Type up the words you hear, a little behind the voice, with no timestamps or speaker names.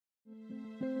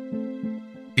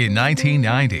In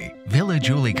 1990, Village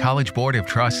Yulee College Board of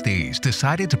Trustees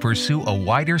decided to pursue a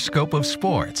wider scope of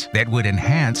sports that would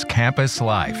enhance campus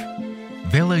life.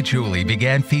 Village Yulee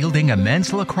began fielding a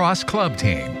men's lacrosse club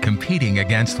team competing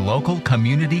against local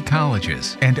community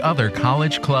colleges and other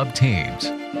college club teams.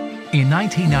 In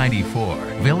 1994,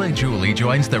 Village Yulee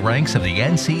joins the ranks of the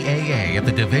NCAA at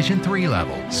the Division III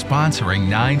level, sponsoring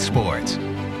 9 sports.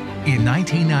 In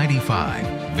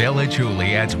 1995, Village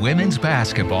Yulee adds women's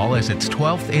basketball as its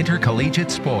 12th intercollegiate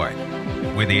sport.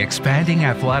 With the expanding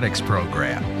athletics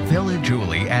program, Village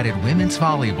Yulee added women's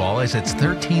volleyball as its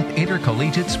 13th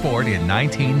intercollegiate sport in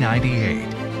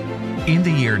 1998. In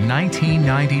the year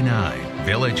 1999,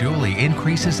 Village Yulee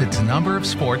increases its number of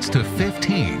sports to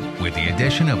 15 with the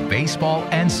addition of baseball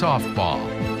and softball.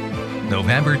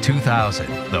 November 2000,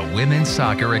 the women's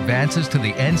soccer advances to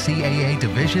the NCAA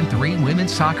Division III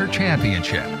Women's Soccer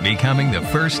Championship, becoming the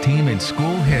first team in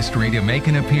school history to make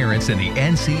an appearance in the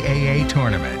NCAA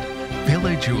tournament.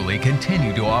 Village Yulee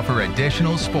continued to offer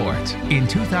additional sports. In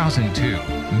 2002,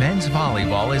 men's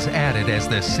volleyball is added as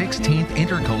the 16th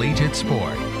intercollegiate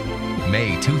sport.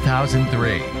 May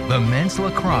 2003, the men's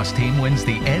lacrosse team wins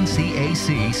the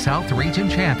NCAC South Region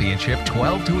Championship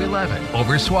 12-11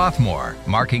 over Swarthmore,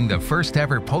 marking the first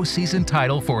ever postseason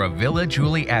title for a Village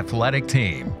Yulee athletic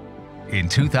team. In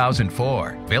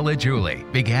 2004, Village Yulee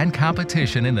began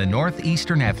competition in the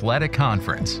Northeastern Athletic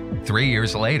Conference. 3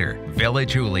 years later,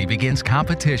 Village Yulee begins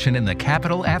competition in the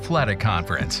Capital Athletic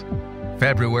Conference.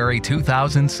 February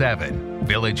 2007,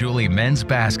 Village Yulee men's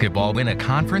basketball win a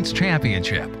conference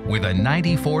championship with a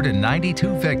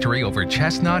 94-92 victory over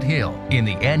Chestnut Hill in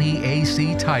the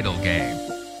NEAC title game.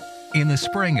 In the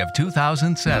spring of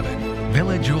 2007,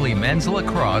 Village Yulee men's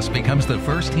lacrosse becomes the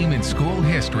first team in school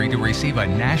history to receive a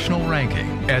national ranking,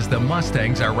 as the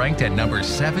Mustangs are ranked at number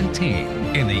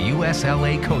 17 in the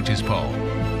USLA Coaches Poll.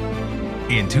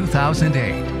 In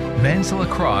 2008, men's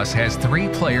lacrosse has 3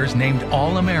 players named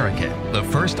All-American, the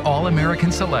first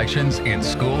All-American selections in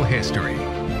school history.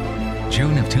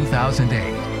 June of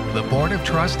 2008, the Board of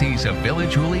Trustees of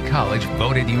Village Yulee College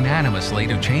voted unanimously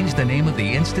to change the name of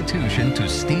the institution to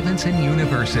Stevenson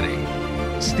University.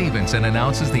 Stevenson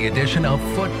announces the addition of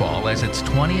football as its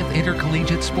 20th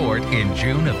intercollegiate sport in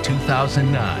June of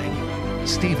 2009.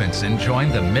 Stevenson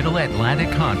joined the Middle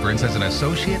Atlantic Conference as an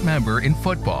associate member in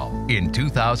football in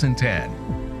 2010.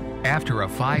 After a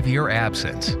 5-year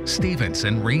absence,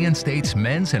 Stevenson reinstates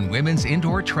men's and women's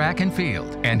indoor track and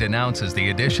field and announces the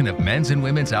addition of men's and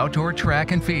women's outdoor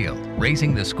track and field,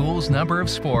 raising the school's number of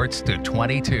sports to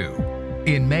 22.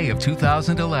 In May of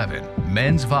 2011,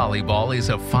 men's volleyball is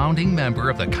a founding member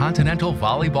of the Continental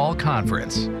Volleyball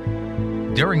Conference.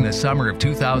 During the summer of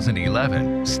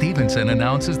 2011, Stevenson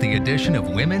announces the addition of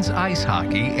women's ice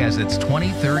hockey as its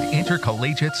 23rd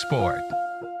intercollegiate sport.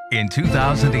 In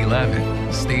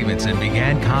 2011, Stevenson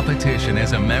began competition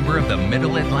as a member of the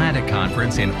Middle Atlantic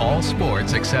Conference in all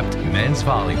sports except men's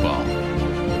volleyball.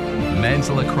 Men's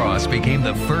lacrosse became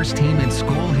the first team in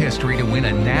school history to win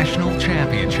a national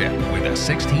championship with a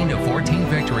 16-14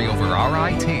 victory over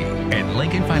RIT at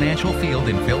Lincoln Financial Field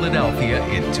in Philadelphia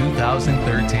in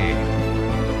 2013.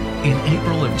 In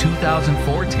April of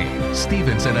 2014,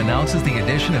 Stevenson announces the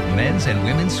addition of men's and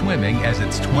women's swimming as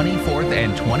its 24th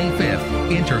and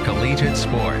 25th intercollegiate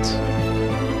sports.